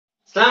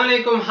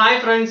Assalamualaikum. Hi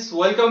friends,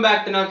 welcome back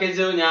to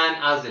Nokeju. ഞാൻ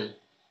ആസിൽ.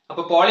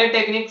 അപ്പോൾ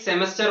polytechnic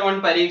semester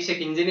 1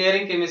 പരീക്ഷയ്ക്ക്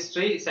എഞ്ചിനീയറിംഗ്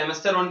കെമിസ്ട്രി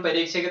സെമസ്റ്റർ 1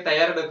 പരീക്ഷയ്ക്ക്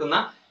തയ്യാറെടുക്കുന്ന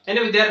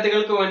എന്റെ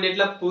വിദ്യാർത്ഥികൾക്ക്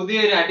വേണ്ടിയിട്ടുള്ള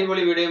പുതിയൊരു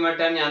അടിപൊളി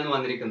വീഡിയോയുമായിട്ടാണ് ഞാൻ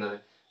വന്നിരിക്കുന്നത്.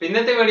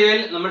 ഇന്നത്തെ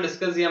വീഡിയോയിൽ നമ്മൾ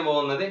ഡിസ്കസ് ചെയ്യാൻ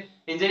പോകുന്നത്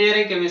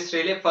എഞ്ചിനീയറിംഗ്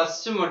കെമിസ്ട്രിയിലെ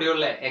ഫസ്റ്റ്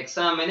മൊഡ്യൂളിലെ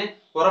എക്സാമിന്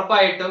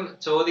ഉറപ്പായിട്ടും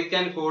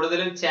ചോദിക്കാൻ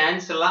കൂടുതലും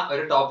ചാൻസ് ഉള്ള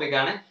ഒരു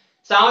ടോപ്പിക്കാണ്.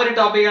 സോ ആ ഒരു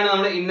ടോപ്പിക്കാണ്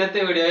നമ്മൾ ഇന്നത്തെ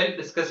വീഡിയോയിൽ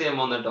ഡിസ്കസ് ചെയ്യാൻ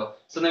പോകുന്നത് കേട്ടോ.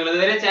 സോ നിങ്ങൾ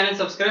ഇതുവരെ ചാനൽ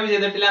സബ്സ്ക്രൈബ്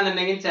ചെയ്തിട്ടില്ല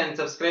എന്നുണ്ടെങ്കിൽ ചാനൽ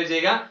സബ്സ്ക്രൈബ്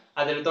ചെയ്യുക,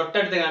 അതിൽ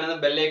തൊട്ടടുത്ത് കാണുന്ന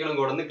ബെല്ലൈക്കണും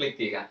കൂടെ ഒന്ന് ക്ലിക്ക്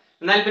ചെയ്യുക.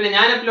 എന്നാൽ പിന്നെ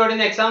ഞാൻ അപ്ലോഡ്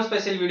ചെയ്യുന്ന എക്സാം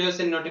സ്പെഷ്യൽ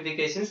വീഡിയോസിന്റെ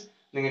നോട്ടിഫിക്കേഷൻസ്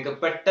നിങ്ങൾക്ക്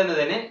പെട്ടെന്ന്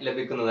തന്നെ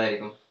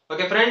ലഭിക്കുന്നതായിരിക്കും.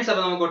 ഓക്കെ ഫ്രണ്ട്സ്,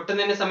 അപ്പൊ നമുക്ക് ഒട്ടും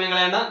തന്നെ സമയം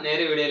കളയണ്ട,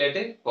 നേരെ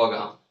വീഡിയോയിലേക്ക്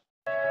പോകാം.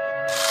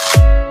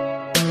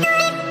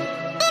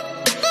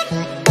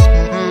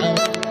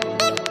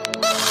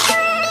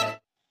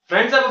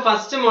 ഫ്രണ്ട്സ്, അപ്പൊ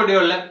ഫസ്റ്റ്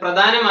മൊഡ്യൂളിൽ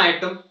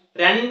പ്രധാനമായിട്ടും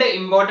രണ്ട്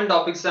ഇമ്പോർട്ടന്റ്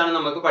ടോപ്പിക്സ് ആണ്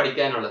നമുക്ക്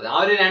പഠിക്കാനുള്ളത്. ആ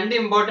ഒരു രണ്ട്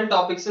ഇമ്പോർട്ടന്റ്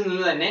ടോപ്പിക്സിൽ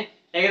നിന്ന് തന്നെ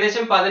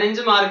ഏകദേശം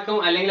 15 മാർക്കും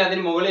അല്ലെങ്കിൽ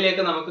അതിന്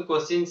മുകളിലേക്ക് നമുക്ക്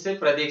ക്വസ്റ്റ്യൻസ്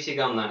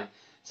പ്രതീക്ഷിക്കാവുന്നതാണ്.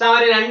 സോ ആ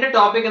ഒരു രണ്ട്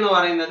ടോപ്പിക് എന്ന്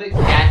പറയുന്നത്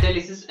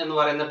കാറ്റലിസിസ് എന്ന്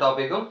പറയുന്ന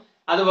ടോപ്പിക്കും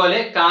അതുപോലെ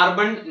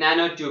കാർബൺ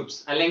നാനോ ട്യൂബ്സ്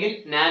അല്ലെങ്കിൽ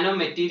നാനോ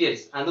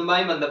മെറ്റീരിയൽസ്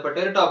അതുമായി ബന്ധപ്പെട്ട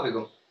ഒരു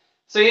ടോപ്പിക്കും.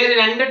 സോ ഈ ഒരു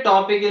രണ്ട്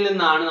ടോപ്പിക്കിൽ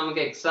നിന്നാണ്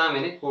നമുക്ക്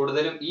എക്സാമിന്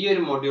കൂടുതലും ഈ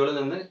ഒരു മൊഡ്യൂളിൽ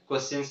നിന്ന്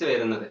ക്വസ്റ്റ്യൻസ്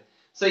വരുന്നത്.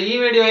 സോ ഈ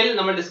വീഡിയോയിൽ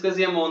നമ്മൾ ഡിസ്കസ്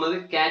ചെയ്യാൻ പോകുന്നത്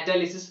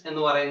കാറ്റലിസിസ്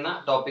എന്ന് പറയുന്ന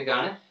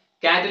ടോപ്പിക്കാണ്.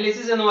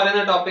 കാറ്റലിസിസ് എന്ന്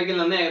പറയുന്ന ടോപ്പിക്കിൽ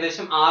നിന്ന്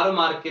ഏകദേശം 6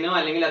 മാർക്കിനോ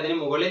അല്ലെങ്കിൽ അതിന്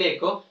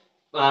മുകളിലേക്കോ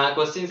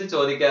ക്വസ്റ്റ്യൻസ്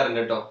ചോദിക്കാറുണ്ട്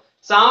കേട്ടോ.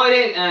 സോ ആ ഒരു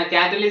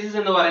കാറ്റലിസിസ്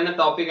എന്ന് പറയുന്ന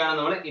ടോപ്പിക്കാണ്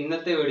നമ്മൾ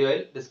ഇന്നത്തെ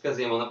വീഡിയോയിൽ ഡിസ്കസ്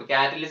ചെയ്യാൻ പോകുന്നത്. അപ്പൊ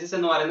കാറ്റലിസിസ്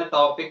എന്ന് പറയുന്ന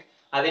ടോപ്പിക്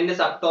അതിന്റെ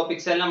സബ്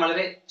ടോപ്പിക്സ് എല്ലാം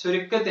വളരെ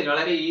ചുരുക്കത്തിൽ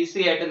വളരെ ഈസി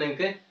ആയിട്ട്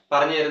നിങ്ങൾക്ക്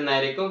പറഞ്ഞു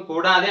തരുന്നതായിരിക്കും.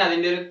 കൂടാതെ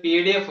അതിന്റെ ഒരു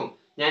PDF-ഉം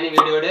ഞാൻ ഈ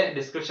വീഡിയോയുടെ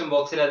ഡിസ്ക്രിപ്ഷൻ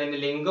ബോക്സിൽ അതിന്റെ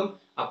ലിങ്കും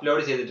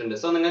അപ്ലോഡ് ചെയ്തിട്ടുണ്ട്.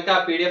 സോ നിങ്ങൾക്ക് ആ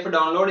PDF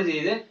ഡൗൺലോഡ്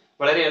ചെയ്ത്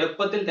വളരെ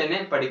എളുപ്പത്തിൽ തന്നെ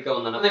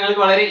പഠിക്കാവുന്നതാണ്.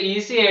 നിങ്ങൾക്ക് വളരെ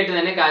ഈസി ആയിട്ട്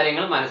തന്നെ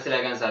കാര്യങ്ങൾ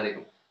മനസ്സിലാക്കാൻ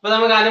സാധിക്കും. അപ്പൊ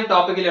നമുക്ക് ആദ്യം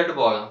ടോപ്പിക്കിലോട്ട്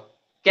പോകാം.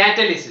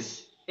 കാറ്റലിസിസ്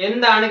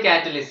എന്താണ്?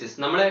 കാറ്റലിസിസ്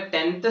നമ്മൾ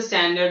 10th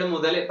സ്റ്റാൻഡേർഡ്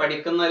മുതൽ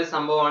പഠിക്കുന്ന ഒരു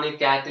സംഭവമാണ് ഈ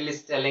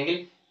കാറ്റലിസ്റ്റ് അല്ലെങ്കിൽ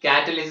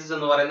കാറ്റലിസിസ്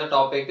എന്ന് പറയുന്ന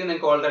ടോപ്പിക്.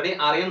 നിങ്ങൾക്ക് ഓൾറെഡി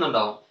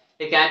അറിയുന്നുണ്ടാവും.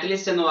 ഈ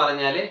കാറ്റലിസ്റ്റ് എന്ന്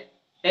പറഞ്ഞാൽ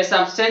A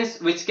substance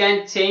which can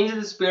change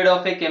the speed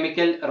of A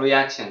chemical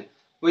reaction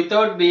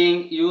without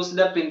being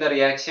used up in the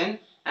reaction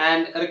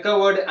and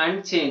recovered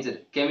unchanged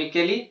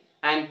chemically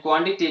and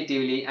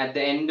quantitatively at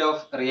the end of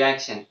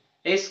reaction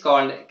is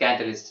called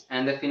catalyst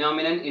and the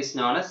phenomenon is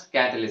known as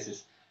catalysis.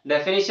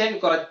 Definition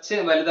കുറച്ച്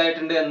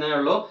വലുതായിട്ടുണ്ട് എന്നേ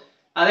ഉള്ളൂ.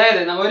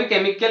 അതായത് ഒരു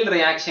chemical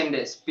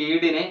റിയാക്ഷന്റെ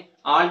സ്പീഡിനെ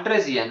alter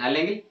ചെയ്യാൻ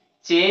അല്ലെങ്കിൽ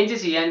change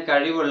ചെയ്യാൻ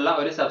കഴിവുള്ള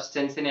ഒരു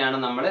സബ്സ്റ്റൻസിനെയാണ്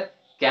നമ്മൾ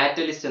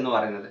കാറ്റലിസ്റ്റ് എന്ന്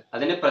പറയുന്നത്.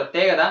 അതിന്റെ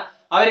പ്രത്യേകത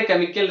ആ ഒരു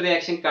കെമിക്കൽ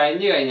റിയാക്ഷൻ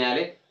കഴിഞ്ഞു കഴിഞ്ഞാൽ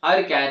ആ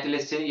ഒരു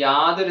കാറ്റലിസ്റ്റിന്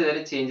യാതൊരു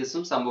തരം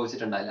ചേഞ്ചസും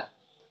സംഭവിച്ചിട്ടുണ്ടാവില്ല.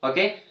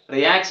 ഓക്കെ,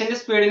 റിയാക്ഷന്റെ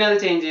സ്പീഡിനെ അത്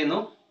ചേഞ്ച് ചെയ്യുന്നു,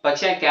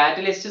 പക്ഷെ ആ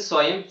കാറ്റലിസ്റ്റ്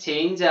സ്വയം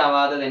ചേഞ്ച്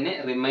ആവാതെ തന്നെ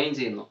റിമൈൻ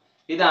ചെയ്യുന്നു.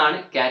 ഇതാണ്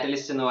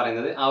കാറ്റലിസ്റ്റ് എന്ന്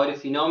പറയുന്നത്. ആ ഒരു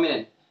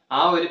ഫിനോമിനൻ,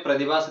 ആ ഒരു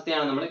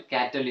പ്രതിഭാസത്തെയാണ് നമ്മൾ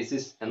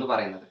കാറ്റലിസിസ് എന്ന്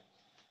പറയുന്നത്.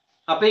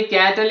 അപ്പൊ ഈ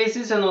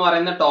കാറ്റലിസിസ് എന്ന്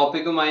പറയുന്ന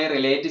ടോപ്പിക്കുമായി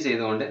റിലേറ്റ്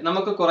ചെയ്തുകൊണ്ട്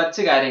നമുക്ക്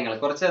കുറച്ച് കാര്യങ്ങൾ,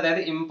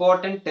 അതായത്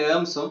ഇമ്പോർട്ടന്റ്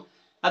ടേംസും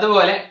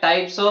അതുപോലെ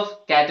ടൈപ്സ് ഓഫ്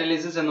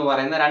കാറ്റലിസിസ് എന്ന്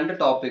പറയുന്ന രണ്ട്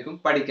ടോപ്പിക്കും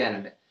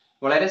പഠിക്കാനുണ്ട്.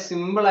 വളരെ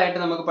സിമ്പിൾ ആയിട്ട്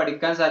നമുക്ക്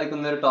പഠിക്കാൻ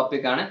സാധിക്കുന്ന ഒരു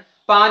ടോപ്പിക്കാണ്.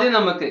 അപ്പൊ ആദ്യം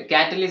നമുക്ക്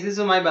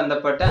കാറ്റലിസിസുമായി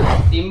ബന്ധപ്പെട്ട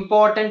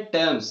ഇമ്പോർട്ടന്റ്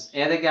ടേംസ്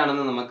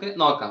ഏതൊക്കെയാണെന്ന് നമുക്ക്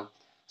നോക്കാം.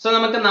 സോ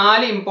നമുക്ക്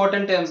 4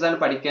 ഇമ്പോർട്ടന്റ് ടേംസ് ആണ്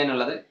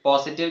പഠിക്കാനുള്ളത്.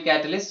 Positive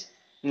catalyst,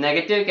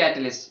 negative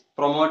catalyst,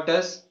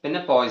 promoters, പിന്നെ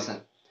പോയിസൺ.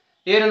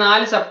 ഈ ഒരു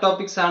 4 സബ്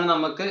ടോപ്പിക്സ് ആണ്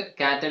നമുക്ക്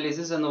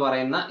കാറ്റലിസിസ് എന്ന്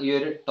പറയുന്ന ഈ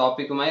ഒരു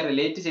ടോപ്പിക്കുമായി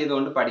റിലേറ്റ്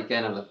ചെയ്തുകൊണ്ട്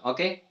പഠിക്കാനുള്ളത്.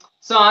 ഓക്കെ,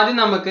 സോ ആദ്യം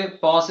നമുക്ക്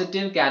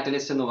പോസിറ്റീവ്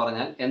കാറ്റലിസ്റ്റ് എന്ന്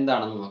പറഞ്ഞാൽ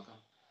എന്താണെന്ന് നോക്കാം.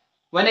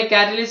 When a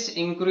catalyst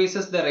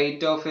increases the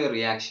rate of a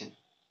reaction,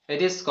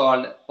 it is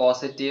called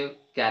positive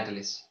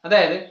catalyst.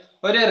 അതായത്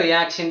ഒരു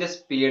റിയാക്ഷന്റെ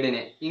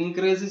സ്പീഡിനെ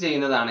ഇൻക്രീസ്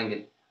ചെയ്യുന്നതാണെങ്കിൽ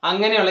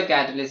അങ്ങനെയുള്ള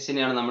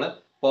കാറ്റലിസ്റ്റിനെയാണ് നമ്മൾ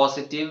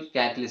പോസിറ്റീവ്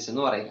കാറ്റലിസ്റ്റ്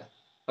എന്ന് പറയുക.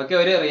 ഓക്കെ,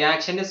 ഒരു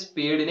റിയാക്ഷന്റെ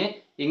സ്പീഡിനെ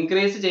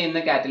ഇൻക്രീസ് ചെയ്യുന്ന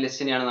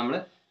കാറ്റലിസ്റ്റിനെയാണ് നമ്മൾ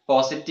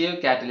പോസിറ്റീവ്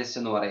കാറ്റലിസ്റ്റ്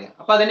എന്ന് പറയുക.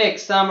 അപ്പൊ അതിന്റെ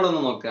എക്സാമ്പിൾ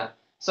ഒന്ന് നോക്കുക.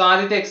 സോ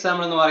ആദ്യത്തെ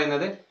എക്സാമ്പിൾ എന്ന്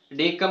പറയുന്നത്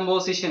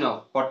decomposition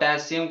of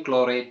potassium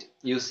chlorate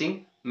using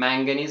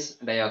manganese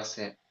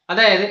dioxide.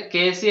 അതായത്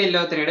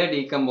KClO3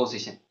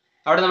 ഡീകമ്പോസിഷൻ.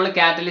 അവിടെ നമ്മൾ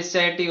കാറ്റലിസ്റ്റ്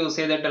ആയിട്ട് യൂസ്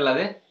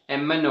ചെയ്തിട്ടുള്ളത്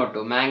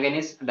MnO2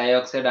 മാംഗനീസ്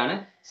ഡയോക്സൈഡ് ആണ്.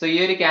 സോ ഈ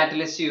ഒരു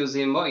കാറ്റലിസ്റ്റ് യൂസ്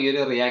ചെയ്യുമ്പോൾ ഈ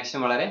ഒരു റിയാക്ഷൻ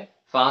വളരെ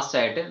ഫാസ്റ്റ്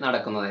ആയിട്ട്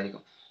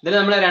നടക്കുന്നതായിരിക്കും. ഇതിൽ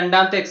നമ്മൾ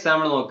രണ്ടാമത്തെ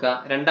എക്സാമ്പിൾ നോക്കുക.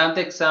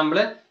 രണ്ടാമത്തെ എക്സാമ്പിൾ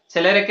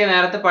ചിലരൊക്കെ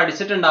നേരത്തെ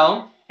പഠിച്ചിട്ടുണ്ടാവും.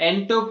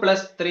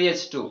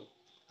 N2+3H2.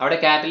 അവിടെ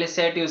കാറ്റലിസ്റ്റ്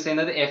ആയിട്ട് യൂസ്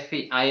ചെയ്യുന്നത് Fe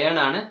അയൺ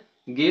ആണ്,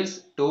 gives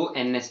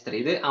 2NH3.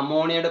 ഇത്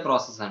അമോണിയയുടെ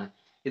പ്രോസസ് ആണ്.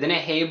 ഇതിനെ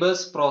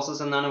ഹെയ്ബേഴ്സ്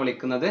പ്രോസസ് എന്നാണ്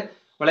വിളിക്കുന്നത്.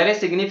 വളരെ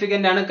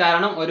സിഗ്നിഫിക്കന്റ് ആണ്,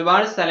 കാരണം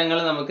ഒരുപാട്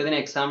സ്ഥലങ്ങളിൽ നമുക്ക് ഇതിന്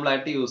എക്സാമ്പിൾ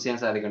ആയിട്ട് യൂസ് ചെയ്യാൻ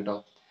സാധിക്കും കേട്ടോ.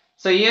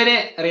 സോ ഈ ഒരു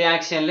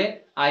റിയാക്ഷനിൽ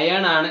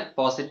അയൺ ആണ്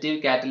പോസിറ്റീവ്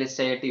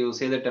കാറ്റലിസ്റ്റ് ആയിട്ട്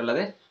യൂസ്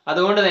ചെയ്തിട്ടുള്ളത്.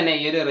 അതുകൊണ്ട് തന്നെ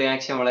ഈ ഒരു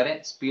റിയാക്ഷൻ വളരെ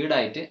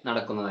സ്പീഡായിട്ട്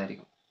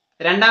നടക്കുന്നതായിരിക്കും.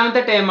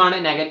 രണ്ടാമത്തെ ടേം ആണ്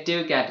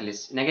നെഗറ്റീവ്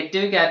കാറ്റലിസ്റ്റ്.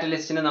 നെഗറ്റീവ്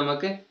കാറ്റലിസ്റ്റിനെ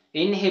നമുക്ക്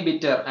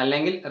ഇൻഹിബിറ്റർ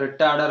അല്ലെങ്കിൽ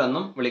റിട്ടാർഡർ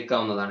എന്നും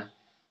വിളിക്കാവുന്നതാണ്.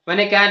 When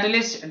a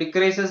catalyst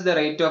decreases the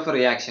rate of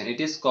reaction, it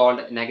is called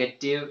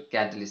negative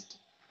catalyst.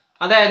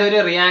 അതായത് ഒരു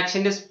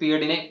റിയാക്ഷന്റെ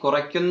സ്പീഡിനെ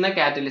കുറയ്ക്കുന്ന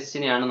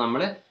കാറ്റലിസ്റ്റിനെയാണ്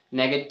നമ്മൾ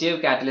നെഗറ്റീവ്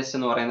കാറ്റലിസ്റ്റ്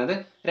എന്ന് പറയുന്നത്.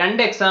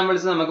 രണ്ട്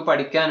എക്സാമ്പിൾസ് നമുക്ക്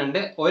പഠിക്കാനുണ്ട്.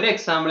 ഒരു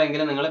എക്സാമ്പിൾ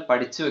എങ്കിലും നിങ്ങൾ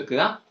പഠിച്ചു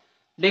വെക്കുക.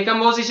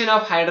 Decomposition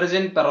of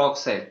hydrogen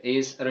peroxide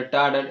is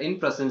retarded in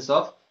presence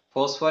of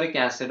phosphoric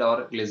acid or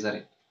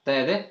glycerin.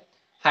 അതായത്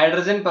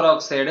ഹൈഡ്രജൻ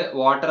പെറോക്സൈഡ്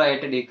വാട്ടർ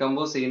ആയിട്ട്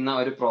ഡീകമ്പോസ് ചെയ്യുന്ന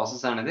ഒരു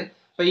പ്രോസസ് ആണിത്.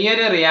 അപ്പൊ ഈ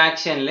ഒരു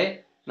റിയാക്ഷനിൽ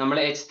നമ്മൾ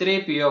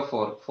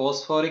H3PO4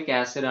 ഫോസ്ഫോറിക്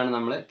ആസിഡ് ആണ്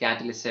നമ്മൾ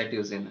കാറ്റലിസ്റ്റ് ആയിട്ട്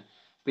യൂസ് ചെയ്യുന്നത്.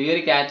 അപ്പൊ ഈ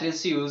ഒരു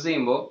കാറ്റലിസ്റ്റ് യൂസ്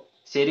ചെയ്യുമ്പോൾ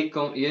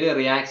ശരിക്കും ഈ ഒരു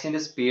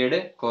റിയാക്ഷന്റെ സ്പീഡ്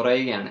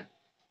കുറയുകയാണ്.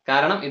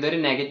 കാരണം ഇതൊരു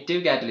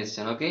നെഗറ്റീവ്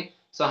കാറ്റലിസ്റ്റ് ആണ്. Okay,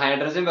 so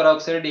hydrogen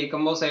peroxide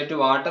decompose ആയിട്ട്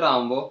വാട്ടർ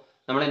ആകുമ്പോൾ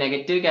നമ്മൾ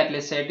നെഗറ്റീവ്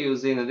കാറ്റലിസ്റ്റ് ആയിട്ട്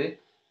യൂസ് ചെയ്യുന്നത്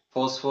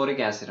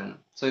ഫോസ്ഫോറിക് ആസിഡ് ആണ്.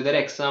 സോ ഇതൊരു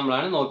എക്സാമ്പിൾ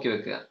ആണ്, നോക്കി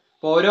വെക്കുക.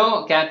 അപ്പോൾ ഓരോ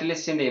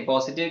കാറ്റലിസ്റ്റിന്റെയും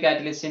പോസിറ്റീവ്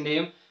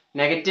കാറ്റലിസ്റ്റിന്റെയും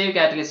നെഗറ്റീവ്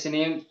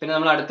കാറ്റലിസ്റ്റിന്റെയും പിന്നെ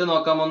നമ്മൾ അടുത്ത്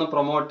നോക്കാൻ പോകുന്ന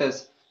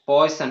പ്രൊമോട്ടേഴ്സ്,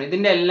 പോയ്സൺ,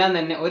 ഇതിന്റെ എല്ലാം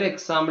തന്നെ ഒരു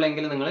എക്സാമ്പിൾ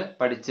എങ്കിലും നിങ്ങൾ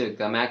പഠിച്ചു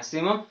വെക്കുക.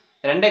 മാക്സിമം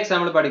 2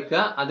 എക്സാമ്പിൾ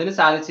പഠിക്കുക. അതിന്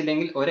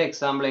സാധിച്ചില്ലെങ്കിൽ ഒരു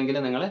എക്സാമ്പിൾ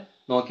എങ്കിലും നിങ്ങൾ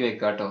നോക്കി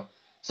വെക്കുക കേട്ടോ.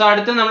 സോ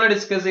അടുത്ത് നമ്മൾ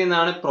ഡിസ്കസ്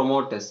ചെയ്യുന്നതാണ്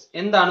പ്രൊമോട്ടേഴ്സ്.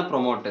 എന്താണ്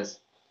പ്രൊമോട്ടേഴ്സ്?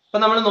 അപ്പൊ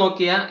നമ്മൾ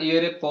നോക്കിയ ഈ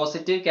ഒരു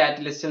പോസിറ്റീവ്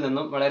കാറ്റലിസ്റ്റിൽ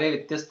നിന്നും വളരെ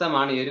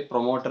വ്യത്യസ്തമാണ് ഈ ഒരു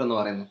പ്രൊമോട്ടർ എന്ന്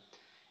പറയുന്നത്.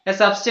 A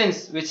substance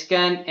which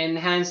can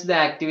enhance the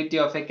activity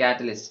of a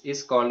catalyst is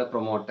called a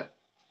promoter.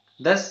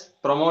 Thus,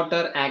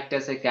 promoter act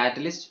as a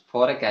catalyst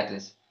for a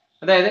catalyst.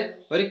 അതായത്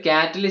ഒരു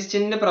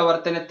കാറ്റലിസ്റ്റിന്റെ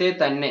പ്രവർത്തനത്തെ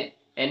തന്നെ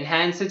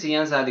എൻഹാൻസ്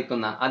ചെയ്യാൻ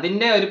സാധിക്കുന്ന,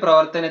 അതിന്റെ ഒരു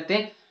പ്രവർത്തനത്തെ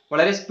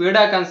വളരെ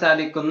സ്പീഡാക്കാൻ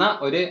സാധിക്കുന്ന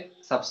ഒരു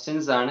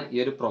സബ്സ്റ്റൻസ് ആണ്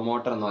ഈ ഒരു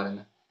പ്രൊമോട്ടർ എന്ന്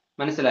പറയുന്നത്.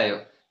 മനസ്സിലായോ?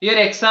 ഈ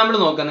ഒരു എക്സാമ്പിൾ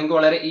നോക്കുക, നിങ്ങൾക്ക്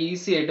വളരെ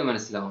ഈസി ആയിട്ട്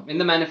മനസ്സിലാവും. In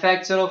the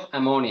manufacture of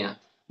ammonia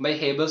by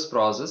Haber's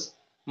process,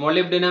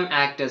 molybdenum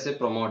act as a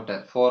promoter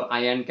for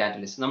ion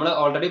catalyst. നമ്മൾ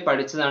ഓൾറെഡി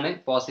പഠിച്ചതാണ്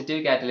പോസിറ്റീവ്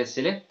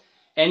കാറ്റലിസ്റ്റിൽ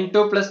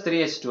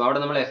N2+3H2 അവിടെ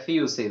നമ്മൾ Fe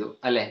യൂസ് ചെയ്തു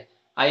അല്ലെ.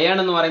 അയൺ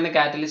എന്ന് പറയുന്ന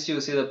കാറ്റലിസ്റ്റ്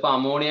യൂസ് ചെയ്തപ്പോൾ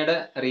അമോണിയയുടെ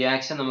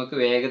റിയാക്ഷൻ നമുക്ക്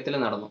വേഗത്തിൽ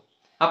നടന്നു.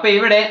 അപ്പൊ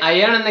ഇവിടെ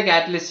അയൺ എന്ന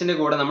കാറ്റലിസ്റ്റിന്റെ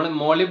കൂടെ നമ്മൾ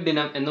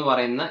മോളിബ്ഡിനം എന്ന്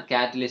പറയുന്ന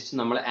കാറ്റലിസ്റ്റ്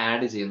നമ്മൾ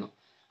ആഡ് ചെയ്യുന്നു.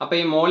 അപ്പൊ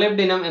ഈ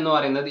മോളിബ്ഡിനം എന്ന്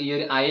പറയുന്നത് ഈ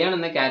ഒരു അയൺ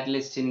എന്ന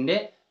കാറ്റലിസ്റ്റിന്റെ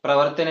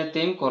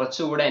പ്രവർത്തനത്തെയും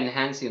കുറച്ചുകൂടെ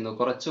എൻഹാൻസ് ചെയ്യുന്നു,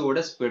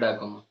 കുറച്ചുകൂടെ സ്പീഡ്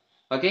ആക്കുന്നു.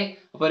 ഓക്കെ,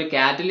 അപ്പൊ ഒരു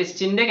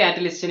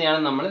കാറ്റലിസ്റ്റിനെയാണ്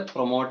നമ്മൾ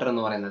പ്രൊമോട്ടർ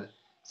എന്ന് പറയുന്നത്.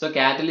 സോ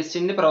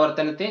കാറ്റലിസ്റ്റിന്റെ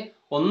പ്രവർത്തനത്തെ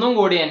ഒന്നും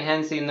കൂടി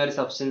എൻഹാൻസ് ചെയ്യുന്ന ഒരു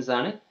സബ്സ്റ്റൻസ്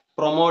ആണ്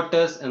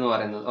പ്രൊമോട്ടേഴ്സ് എന്ന്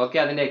പറയുന്നത്. ഓക്കെ,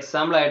 അതിന്റെ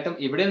എക്സാമ്പിൾ ആയിട്ടും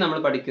ഇവിടെ നമ്മൾ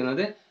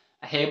പഠിക്കുന്നത്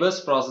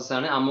ഹേബേഴ്സ് പ്രോസസ്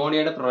ആണ്,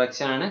 അമോണിയയുടെ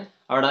പ്രൊഡക്ഷൻ ആണ്.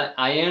 അവിടെ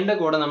അയണിന്റെ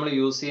കൂടെ നമ്മൾ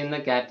യൂസ് ചെയ്യുന്ന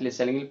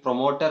കാറ്റലിസ്റ്റ് അല്ലെങ്കിൽ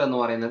പ്രൊമോട്ടർ എന്ന്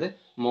പറയുന്നത്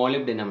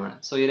മോളിബ്ഡിനം ആണ്.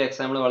 സോ ഈ ഒരു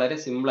എക്സാമ്പിൾ വളരെ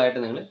സിമ്പിൾ ആയിട്ട്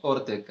നിങ്ങൾ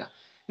ഓർത്ത് വെക്കുക.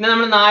 ഇനി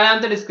നമ്മൾ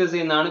നാലാമത്തെ ഡിസ്കസ്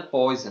ചെയ്യുന്നതാണ്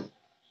പോയ്സൺ.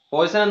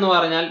 പോയ്സൺ എന്ന്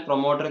പറഞ്ഞാൽ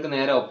പ്രൊമോട്ടർക്ക്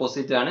നേരെ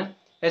ഓപ്പോസിറ്റ് ആണ്.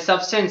 A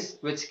substance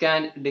which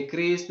can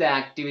decrease the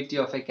activity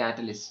of a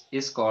catalyst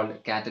is called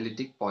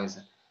catalytic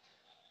poison.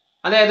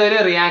 അതായത് ഒരു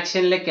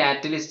റിയാക്ഷനിലെ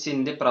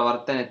കാറ്റലിസ്റ്റിന്റെ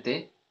പ്രവർത്തനത്തെ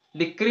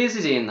ഡിക്രീസ്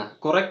ചെയ്യുന്ന,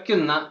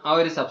 കുറയ്ക്കുന്ന ആ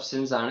ഒരു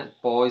സബ്സ്റ്റൻസ് ആണ്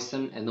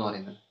പോയ്സൺ എന്ന്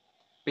പറയുന്നത്.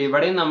 അപ്പൊ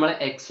ഇവിടെയും നമ്മൾ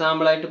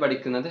എക്സാമ്പിൾ ആയിട്ട്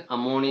പഠിക്കുന്നത്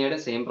അമോണിയയുടെ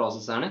സെയിം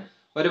പ്രോസസ് ആണ്.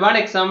 ഒരുപാട്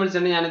എക്സാമ്പിൾസ്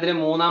ഉണ്ട്. ഞാനിതിലെ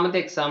മൂന്നാമത്തെ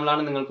എക്സാമ്പിൾ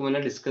ആണ് നിങ്ങൾക്ക്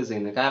മുന്നേ ഡിസ്കസ്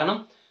ചെയ്യുന്നത്. കാരണം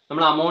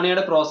നമ്മൾ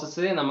അമോണിയയുടെ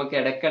പ്രോസസ്സ് നമുക്ക്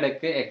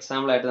ഇടയ്ക്കിടയ്ക്ക്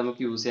എക്സാമ്പിൾ ആയിട്ട്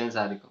നമുക്ക് യൂസ് ചെയ്യാൻ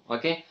സാധിക്കും.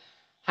 Okay,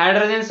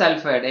 hydrogen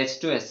sulphide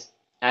H2S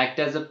act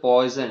as a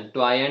poison to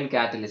ion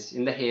catalyst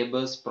in the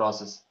Haber's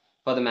process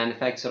for the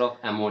manufacture of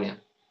ammonia.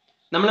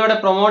 നമ്മളിവിടെ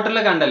പ്രൊമോട്ടറിൽ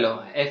കണ്ടല്ലോ,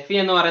 Fe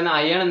എന്ന് പറയുന്ന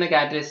അയൺ എന്ന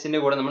കാറ്റലിസ്റ്റിന്റെ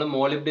കൂടെ നമ്മൾ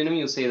മോളിബ്ഡിനം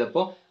യൂസ്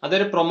ചെയ്തപ്പോൾ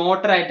അതൊരു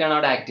പ്രൊമോട്ടർ ആയിട്ടാണ്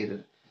അവിടെ ആക്ട്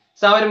ചെയ്തത്.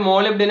 സോ ആ ഒരു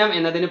മോളിബ്ഡിനം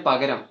എന്നതിന്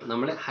പകരം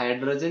നമ്മൾ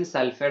ഹൈഡ്രജൻ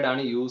സൾഫൈഡ്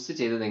ആണ് യൂസ്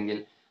ചെയ്തതെങ്കിൽ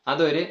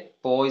അതൊരു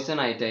പോയിസൺ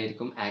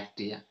ആയിട്ടായിരിക്കും ആക്ട്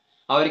ചെയ്യുക.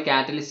 ആ ഒരു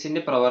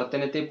കാറ്റലിസ്റ്റിന്റെ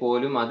പ്രവർത്തനത്തെ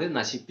പോലും അത്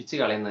നശിപ്പിച്ച്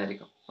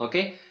കളയുന്നതായിരിക്കും.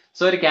 ഓക്കെ,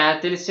 സോ ഒരു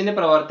കാറ്റലിസ്റ്റിന്റെ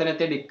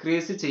പ്രവർത്തനത്തെ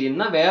ഡിക്രീസ്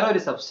ചെയ്യുന്ന വേറെ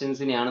ഒരു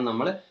സബ്സ്റ്റൻസിനെയാണ്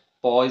നമ്മൾ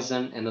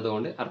പോയ്സൺ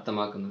എന്നതുകൊണ്ട്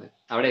അർത്ഥമാക്കുന്നത്.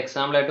 അവിടെ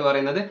എക്സാമ്പിൾ ആയിട്ട്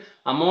പറയുന്നത്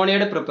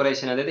അമോണിയയുടെ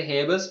പ്രിപ്പറേഷൻ, അതായത്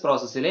ഹേബേഴ്സ്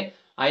പ്രോസസ്സിലെ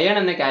അയൺ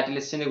എന്ന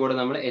കാറ്റലിസ്റ്റിന്റെ കൂടെ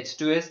നമ്മൾ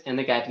H2S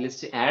എന്ന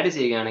കാറ്റലിസ്റ്റ് ആഡ്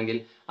ചെയ്യുകയാണെങ്കിൽ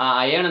ആ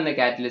അയൺ എന്ന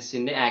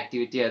കാറ്റലിസ്റ്റിന്റെ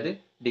ആക്ടിവിറ്റി അത്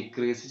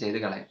ഡിക്രീസ് ചെയ്ത്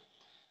കളയും.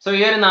 സോ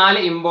ഈ ഒരു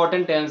 4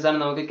 ഇമ്പോർട്ടന്റ് ടേംസ് ആണ്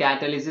നമുക്ക്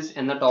കാറ്റലിസിസ്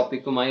എന്ന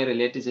ടോപ്പിക്കുമായി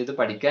റിലേറ്റ് ചെയ്ത്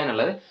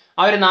പഠിക്കാനുള്ളത്.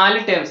 ആ ഒരു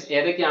 4 ടേംസ്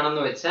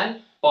ഏതൊക്കെയാണെന്ന് വെച്ചാൽ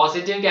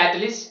positive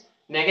catalyst,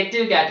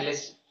 negative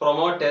catalyst,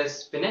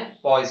 promoters, പിന്നെ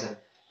പോയ്സൺ.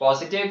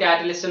 പോസിറ്റീവ്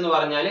കാറ്റലിസ്റ്റ് എന്ന്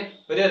പറഞ്ഞാൽ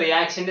ഒരു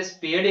റിയാക്ഷന്റെ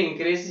സ്പീഡ്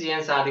ഇൻക്രീസ്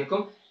ചെയ്യാൻ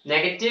സാധിക്കും.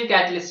 നെഗറ്റീവ്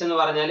കാറ്റലിസ്റ്റ് എന്ന്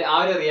പറഞ്ഞാൽ ആ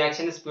ഒരു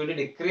റിയാക്ഷന്റെ സ്പീഡ്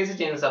ഡിക്രീസ്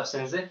ചെയ്യുന്ന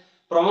സബ്സ്റ്റൻസ്.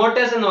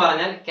 പ്രൊമോട്ടേഴ്സ് എന്ന്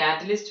പറഞ്ഞാൽ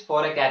കാറ്റലിസ്റ്റ്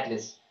ഫോർ എ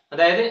കാറ്റലിസ്റ്റ്,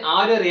 അതായത് ആ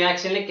ഒരു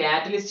റിയാക്ഷനിലെ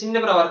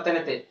കാറ്റലിസ്റ്റിന്റെ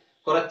പ്രവർത്തനത്തെ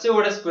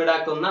കുറച്ചുകൂടെ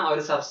സ്പീഡാക്കുന്ന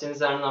ഒരു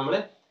സബ്സ്റ്റൻസ് ആണ് നമ്മൾ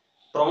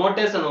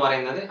പ്രൊമോട്ടേഴ്സ് എന്ന്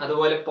പറയുന്നത്.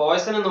 അതുപോലെ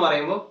പോയ്സൺ എന്ന്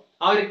പറയുമ്പോൾ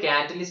ആ ഒരു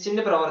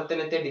കാറ്റലിസ്റ്റിന്റെ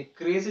പ്രവർത്തനത്തെ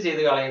ഡിക്രീസ്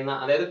ചെയ്ത് കളയുന്ന,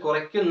 അതായത്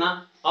കുറയ്ക്കുന്ന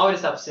ആ ഒരു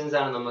സബ്സ്റ്റൻസ്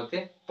ആണ് നമുക്ക്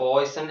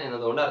പോയ്സൺ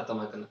എന്നതുകൊണ്ട്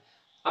അർത്ഥമാക്കുന്നത്.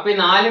 അപ്പൊ ഈ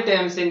 4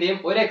 ടേംസിന്റെയും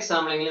ഒരു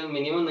എക്സാമ്പിൾ എങ്കിലും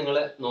മിനിമം നിങ്ങൾ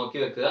നോക്കി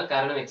വെക്കുക.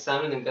 കാരണം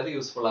എക്സാമിൽ നിങ്ങൾക്ക് അത്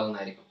യൂസ്ഫുൾ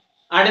ആകുന്നതായിരിക്കും.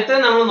 അടുത്തത്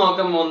നമ്മൾ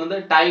നോക്കാൻ പോകുന്നത്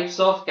ടൈപ്സ്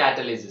ഓഫ്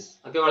കാറ്റലിസിസ്.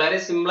 ഓക്കെ, വളരെ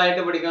സിമ്പിൾ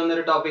ആയിട്ട് പഠിക്കാവുന്ന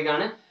ഒരു ടോപ്പിക്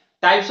ആണ്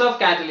ടൈപ്സ് ഓഫ്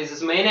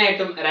കാറ്റലിസിസ്. മെയിൻ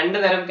ആയിട്ടും 2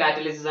 തരം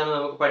കാറ്റലിസിസ് ആണ്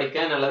നമുക്ക്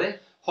പഠിക്കാനുള്ളത്.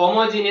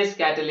 ഹോമോജീനിയസ്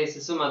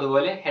കാറ്റലിസിസും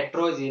അതുപോലെ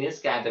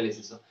ഹെട്രോജീനിയസ്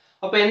കാറ്റലിസിസും.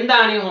 അപ്പൊ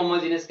എന്താണ് ഈ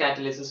ഹോമോജീനിയസ്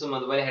കാറ്റലിസിസും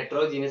അതുപോലെ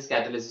ഹെട്രോജീനിയസ്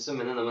കാറ്റലിസിസും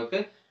എന്ന് നമുക്ക്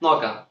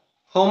നോക്കാം.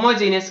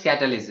 Homogeneous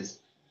catalysis: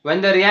 when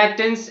the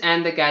reactants and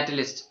the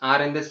catalyst are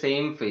in the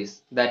same phase,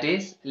 that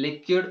is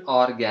liquid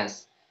or gas,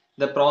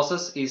 the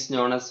process is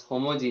known as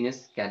homogeneous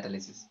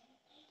catalysis.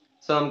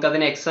 So നമുക്ക്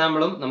അതിന്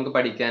എക്സാമ്പിളും നമുക്ക്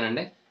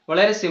പഠിക്കാനുണ്ട്.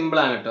 വളരെ സിമ്പിൾ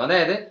ആണ് കേട്ടോ.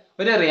 അതായത്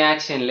ഒരു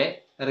റിയാക്ഷനിലെ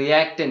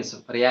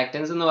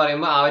റിയാക്റ്റൻസ് എന്ന്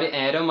പറയുമ്പോൾ ആ ഒരു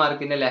ആരോ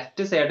മാർക്കിന്റെ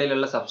ലെഫ്റ്റ്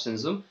സൈഡിലുള്ള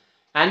സബ്സ്റ്റൻസും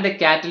ആൻഡ് ദ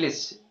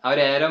കാറ്റലിസ്റ്റ് ആ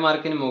ഒരു ഏരോ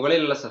മാർക്കിന്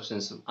മുകളിലുള്ള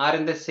സബ്സ്റ്റൻസും are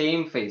in the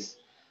same face.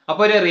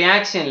 അപ്പോൾ ഒരു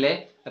റിയാക്ഷനിലെ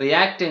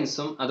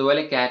റിയാക്റ്റൻസും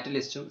അതുപോലെ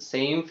കാറ്റലിസ്റ്റും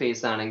സെയിം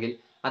ഫേസ് ആണെങ്കിൽ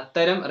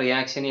അത്തരം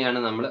റിയാക്ഷനെയാണ്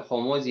നമ്മൾ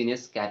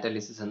ഹോമോജീനിയസ്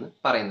കാറ്റലിസിസ് എന്ന്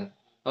പറയുന്നത്.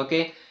 ഓക്കെ,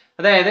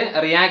 അതായത്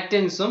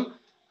റിയാക്റ്റൻസും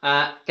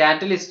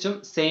കാറ്റലിസ്റ്റും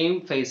സെയിം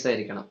ഫേസ്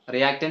ആയിരിക്കണം.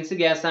 റിയാക്റ്റൻസ്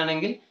ഗ്യാസ്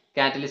ആണെങ്കിൽ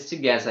കാറ്റലിസ്റ്റ്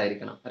ഗ്യാസ്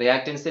ആയിരിക്കണം.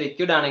 റിയാക്റ്റൻസ്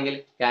ലിക്വിഡ് ആണെങ്കിൽ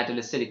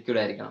കാറ്റലിസ്റ്റ് ലിക്വിഡ്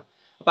ആയിരിക്കണം.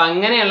 അപ്പൊ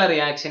അങ്ങനെയുള്ള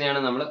റിയാക്ഷനെയാണ്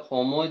നമ്മൾ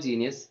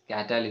ഹോമോജീനിയസ്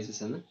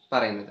കാറ്റാലിസിസ് എന്ന്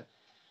പറയുന്നത്.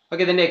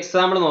 ഓക്കെ, ഇതിന്റെ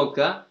എക്സാമ്പിൾ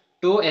നോക്കുക.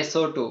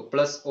 2SO2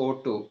 plus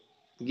O2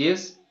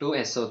 gives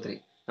 2SO3.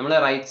 നമ്മൾ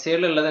റൈറ്റ്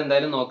സൈഡിൽ ഉള്ളത്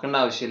എന്തായാലും നോക്കേണ്ട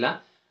ആവശ്യമില്ല.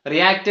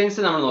 റിയാക്റ്റൻസ്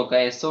നമ്മൾ നോക്കുക.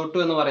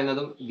 SO2 എന്ന്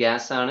പറയുന്നതും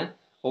ഗ്യാസ് ആണ്,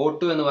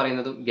 O2 എന്ന്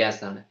പറയുന്നതും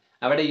ഗ്യാസ് ആണ്.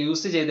 അവിടെ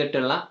യൂസ്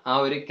ചെയ്തിട്ടുള്ള ആ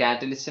ഒരു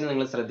കാറ്റലിസ്റ്റിനെ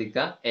നിങ്ങൾ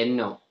ശ്രദ്ധിക്കുക,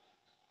 NO.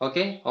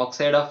 Okay,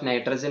 oxide of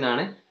nitrogen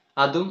ആണ്,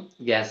 അതും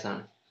ഗ്യാസ്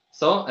ആണ്.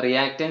 സോ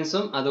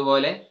റിയാക്റ്റൻസും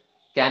അതുപോലെ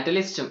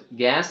കാറ്റലിസ്റ്റും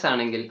ഗ്യാസ്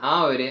ആണെങ്കിൽ ആ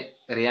ഒരു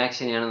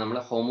റിയാക്ഷനെയാണ് നമ്മൾ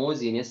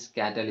ഹോമോജീനിയസ്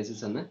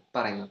കാറ്റാലിസിസ് എന്ന്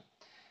പറയുന്നത്.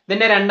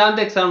 ഇതിന്റെ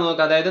രണ്ടാമത്തെ എക്സാമ്പിൾ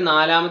നോക്കുക. അതായത്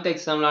നാലാമത്തെ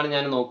എക്സാമ്പിൾ ആണ്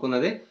ഞാൻ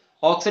നോക്കുന്നത്.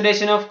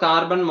 Oxidation of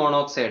carbon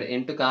monoxide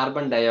into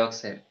carbon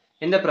dioxide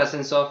in the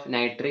presence of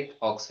nitric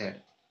oxide.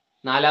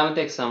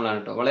 നാലാമത്തെ എക്സാമ്പിൾ ആണ്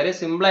കേട്ടോ. വളരെ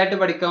സിമ്പിൾ ആയിട്ട്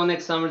പഠിക്കാവുന്ന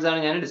എക്സാമ്പിൾസ് ആണ്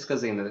ഞാൻ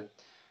ഡിസ്കസ് ചെയ്യുന്നത്.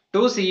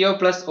 2CO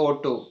plus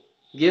O2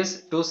 gives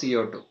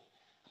 2CO2.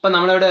 അപ്പൊ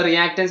നമ്മളിവിടെ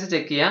റിയാക്റ്റൻസ്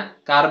ചെക്ക് ചെയ്യുക.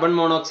 കാർബൺ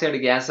മോണോക്സൈഡ്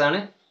ഗ്യാസ് ആണ്,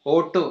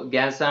 O2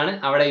 ഗ്യാസ് ആണ്,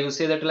 അവിടെ യൂസ്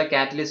ചെയ്തിട്ടുള്ള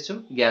കാറ്റലിസ്റ്റും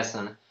ഗ്യാസ്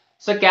ആണ്.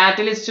 സോ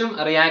കാറ്റലിസ്റ്റും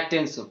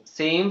റിയാക്റ്റൻസും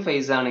സെയിം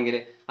ഫേസ് ആണെങ്കിൽ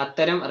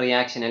അത്തരം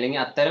റിയാക്ഷൻ അല്ലെങ്കിൽ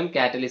അത്തരം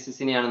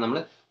കാറ്റലിസിസിനെയാണ് നമ്മൾ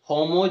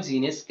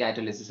ഹോമോജീനിയസ്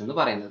കാറ്റലിസിസ് എന്ന്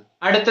പറയുന്നത്.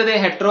 അടുത്തത്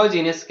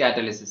ഹെട്രോജീനിയസ്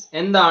കാറ്റലിസിസ്.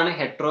 എന്താണ്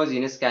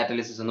ഹെട്രോജീനിയസ്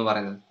കാറ്റലിസിസ് എന്ന്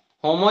പറയുന്നത്?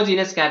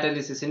 ഹോമോജീനിയസ്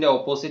കാറ്റലിസിസിന്റെ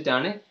ഓപ്പോസിറ്റ്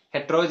ആണ്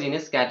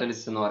ഹെട്രോജീനിയസ്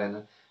കാറ്റലിസിസ് എന്ന്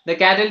പറയുന്നത്. The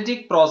catalytic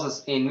process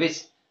in which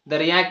the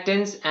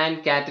reactants and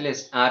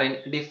catalysts are in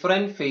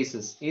different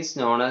phases is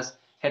known as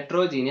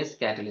heterogeneous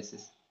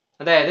catalysis.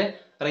 അതായത്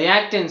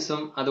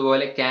റിയാക്റ്റൻസും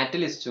അതുപോലെ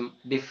കാറ്റലിസ്റ്റും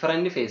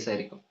ഡിഫറെന്റ് ഫേസ്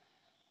ആയിരിക്കും.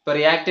 ഇപ്പൊ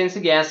റിയാക്റ്റൻസ്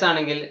ഗ്യാസ്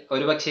ആണെങ്കിൽ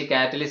ഒരുപക്ഷെ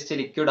കാറ്റലിസ്റ്റ്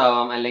ലിക്വിഡ്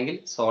ആവാം അല്ലെങ്കിൽ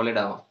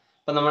സോളിഡ് ആവാം.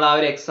 അപ്പൊ നമ്മൾ ആ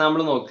ഒരു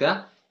എക്സാമ്പിൾ നോക്കുക.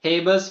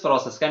 ഹേബേഴ്സ്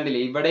പ്രോസസ്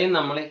കണ്ടില്ലേ, ഇവിടെയും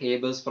നമ്മൾ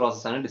ഹേബേഴ്സ്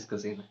പ്രോസസ് ആണ്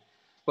ഡിസ്കസ് ചെയ്യുന്നത്.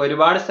 ഇപ്പൊ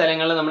ഒരുപാട്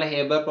സ്ഥലങ്ങളിൽ നമ്മൾ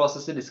ഹേബർ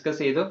പ്രോസസ് ഡിസ്കസ്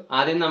ചെയ്തു.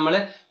 ആദ്യം നമ്മൾ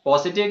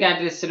പോസിറ്റീവ്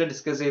കാറ്റലിസ്റ്റിൽ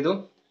ഡിസ്കസ് ചെയ്തു,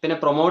 പിന്നെ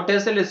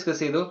പ്രൊമോട്ടേഴ്സിൽ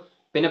ഡിസ്കസ് ചെയ്തു,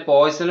 പിന്നെ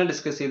പോയിസണിൽ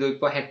ഡിസ്കസ് ചെയ്തു.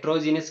 ഇപ്പോൾ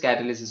ഹെട്രോജീനിയസ്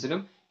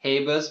കാറ്റലിസിസിലും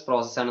ഹേബേഴ്സ്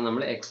പ്രോസസ് ആണ്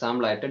നമ്മൾ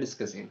എക്സാമ്പിൾ ആയിട്ട്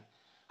ഡിസ്കസ് ചെയ്യുന്നത്.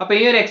 അപ്പൊ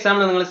ഈ ഒരു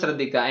എക്സാമ്പിൾ നിങ്ങൾ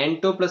ശ്രദ്ധിക്കുക.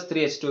 N2 plus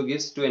 3H2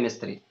 gives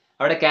 2NH3.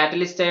 അവിടെ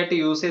കാറ്റലിസ്റ്റ് ആയിട്ട്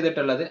യൂസ്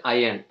ചെയ്തിട്ടുള്ളത്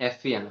അയൺ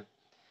Fe ആണ്.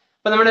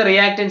 അപ്പൊ നമ്മുടെ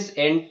റിയാക്റ്റൻസ്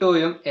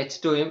N2യും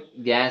H2യും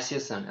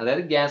ഗ്യാസിയസ് ആണ്,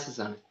 അതായത്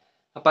ഗ്യാസസ് ആണ്.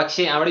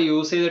 പക്ഷേ അവിടെ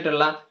യൂസ്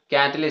ചെയ്തിട്ടുള്ള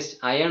കാറ്റലിസ്റ്റ്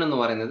അയൺ എന്ന്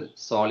പറയുന്നത്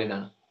സോളിഡ്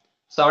ആണ്.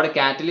 സോ അവിടെ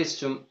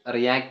കാറ്റലിസ്റ്റും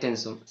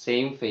റിയാക്റ്റൻസും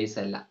സെയിം ഫേസ്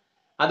അല്ല.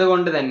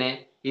 അതുകൊണ്ട് തന്നെ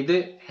ഇത്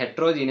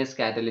ഹെട്രോജീനിയസ്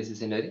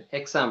കാറ്റലിസിസിന്റെ ഒരു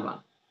എക്സാമ്പിൾ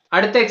ആണ്.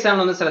 അടുത്ത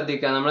എക്സാമ്പിൾ ഒന്ന്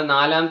ശ്രദ്ധിക്കുക. നമ്മൾ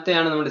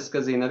നാലാമത്തെയാണ് നമ്മൾ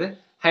ഡിസ്കസ് ചെയ്യുന്നത്.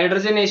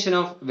 Hydrogenation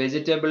of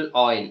vegetable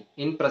oil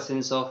in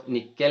presence of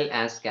nickel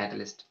as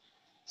catalyst.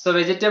 So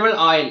vegetable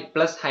oil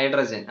plus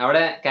hydrogen,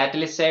 അവിടെ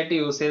കാറ്റലിസ്റ്റ് ആയിട്ട്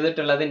യൂസ്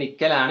ചെയ്തിട്ടുള്ളത്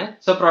നിക്കൽ ആണ്.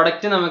 സോ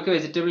പ്രൊഡക്റ്റ് നമുക്ക്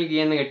വെജിറ്റബിൾ ഗീ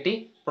എന്ന് കിട്ടി.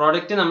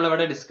 പ്രോഡക്റ്റ് നമ്മൾ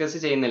ഇവിടെ ഡിസ്കസ്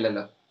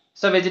ചെയ്യുന്നില്ലല്ലോ.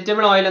 സോ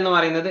വെജിറ്റബിൾ ഓയിൽ എന്ന്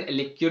പറയുന്നത്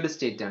ലിക്വിഡ്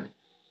സ്റ്റേറ്റ് ആണ്,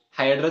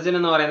 ഹൈഡ്രജൻ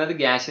എന്ന് പറയുന്നത്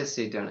ഗ്യാഷ്യസ്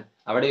സ്റ്റേറ്റ് ആണ്.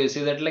 അവിടെ യൂസ്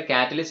ചെയ്തിട്ടുള്ള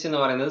കാറ്റലിസ്റ്റ് എന്ന്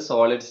പറയുന്നത്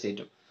സോളിഡ്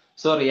സ്റ്റേറ്റും.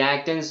 സോ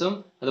റിയാക്റ്റൻസും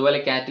അതുപോലെ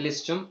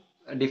കാറ്റലിസ്റ്റും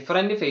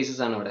ഡിഫറെന്റ്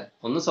ഫേസസ് ആണ് ഇവിടെ.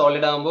 ഒന്ന്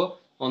സോളിഡ് ആകുമ്പോൾ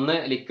ഒന്ന്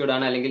ലിക്വിഡ്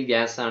ആണ് അല്ലെങ്കിൽ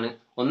ഗ്യാസ് ആണ്,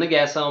 ഒന്ന്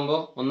ഗ്യാസ് ആകുമ്പോൾ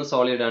ഒന്ന്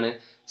സോളിഡ് ആണ്.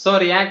 സോ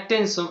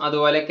റിയാക്റ്റൻസും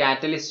അതുപോലെ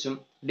കാറ്റലിസ്റ്റും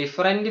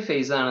ഡിഫറെന്റ്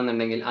ഫേസ്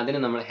ആണെന്നുണ്ടെങ്കിൽ അതിന്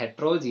നമ്മൾ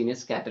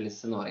ഹെട്രോജീനിയസ്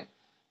കാറ്റലിസിസ് എന്ന് പറയും.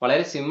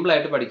 വളരെ സിമ്പിൾ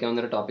ആയിട്ട്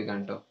പഠിക്കാവുന്ന ഒരു ടോപ്പിക്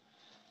ആണ് കേട്ടോ.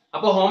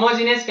 അപ്പോൾ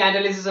ഹോമോജീനിയസ്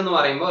കാറ്റലിസിസ് എന്ന്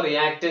പറയുമ്പോൾ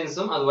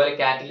റിയാക്റ്റൻസും അതുപോലെ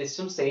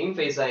കാറ്റലിസ്റ്റും സെയിം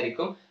ഫേസ്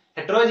ആയിരിക്കും.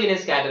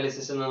 ഹെട്രോജീനിയസ്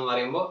കാറ്റലിസിസ് എന്ന്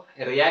പറയുമ്പോൾ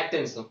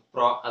റിയാക്റ്റൻസും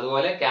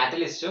അതുപോലെ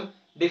കാറ്റലിസ്റ്റും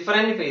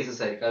ഡിഫറെന്റ്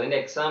ഫേസസ് ആയിരിക്കും. അതിന്റെ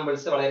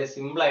എക്സാമ്പിൾസ് വളരെ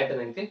സിമ്പിൾ ആയിട്ട്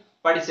നിങ്ങൾക്ക്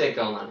പഠിച്ചു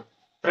വെക്കാവുന്നതാണ്.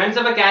 ഫ്രണ്ട്സ്,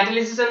 അപ്പൊ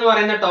കാറ്റലിസിസ് എന്ന്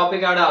പറയുന്ന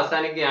ടോപ്പിക് അവിടെ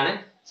അവസാനിക്കുകയാണ്.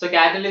 സോ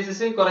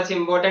കാറ്റലിസിസിൽ കുറച്ച്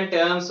ഇമ്പോർട്ടന്റ്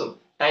ടേംസും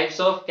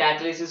ടൈപ്സ് ഓഫ്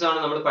കാറ്റലിസിസും ആണ്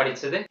നമ്മൾ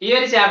പഠിച്ചത്. ഈ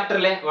ഒരു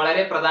ചാപ്റ്ററിലെ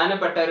വളരെ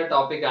പ്രധാനപ്പെട്ട ഒരു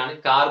ടോപ്പിക് ആണ്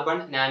കാർബൺ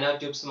നാനോ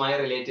ട്യൂബ്സുമായി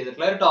റിലേറ്റ്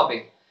ചെയ്തിട്ടുള്ള ഒരു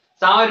ടോപ്പിക്.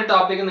 സോ ആ ഒരു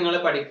ടോപ്പിക് നിങ്ങൾ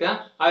പഠിക്കുക.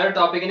 ആ ഒരു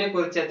ടോപ്പിക്കിനെ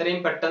കുറിച്ച് എത്രയും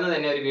പെട്ടെന്ന്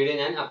തന്നെ ഒരു വീഡിയോ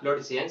ഞാൻ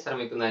അപ്ലോഡ് ചെയ്യാൻ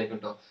ശ്രമിക്കുന്നതായിരിക്കും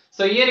കേട്ടോ.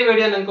 സോ ഈ ഒരു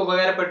വീഡിയോ നിങ്ങൾക്ക്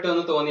ഉപകാരപ്പെട്ടു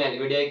എന്ന് തോന്നിയാൽ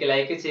വീഡിയോയ്ക്ക്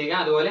ലൈക്ക് ചെയ്യുക.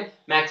 അതുപോലെ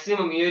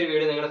മാക്സിമം ഈ ഒരു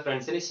വീഡിയോ നിങ്ങളുടെ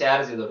ഫ്രണ്ട്സിന് ഷെയർ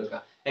ചെയ്ത്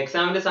കൊടുക്കുക.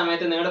 എക്സാമിന്റെ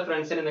സമയത്ത് നിങ്ങളുടെ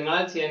ഫ്രണ്ട്സിന്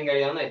നിങ്ങളാൽ ചെയ്യാൻ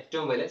കഴിയാവുന്ന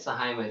ഏറ്റവും വലിയ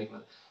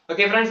സഹായമായിരിക്കും.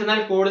 ഓക്കെ ഫ്രണ്ട്സ്,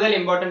 എന്നാൽ കൂടുതൽ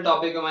ഇമ്പോർട്ടന്റ്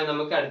ടോപ്പിക്കുമായി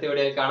നമുക്ക് അടുത്ത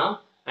വീഡിയോയിൽ കാണാം.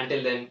 Until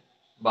then,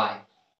 bye.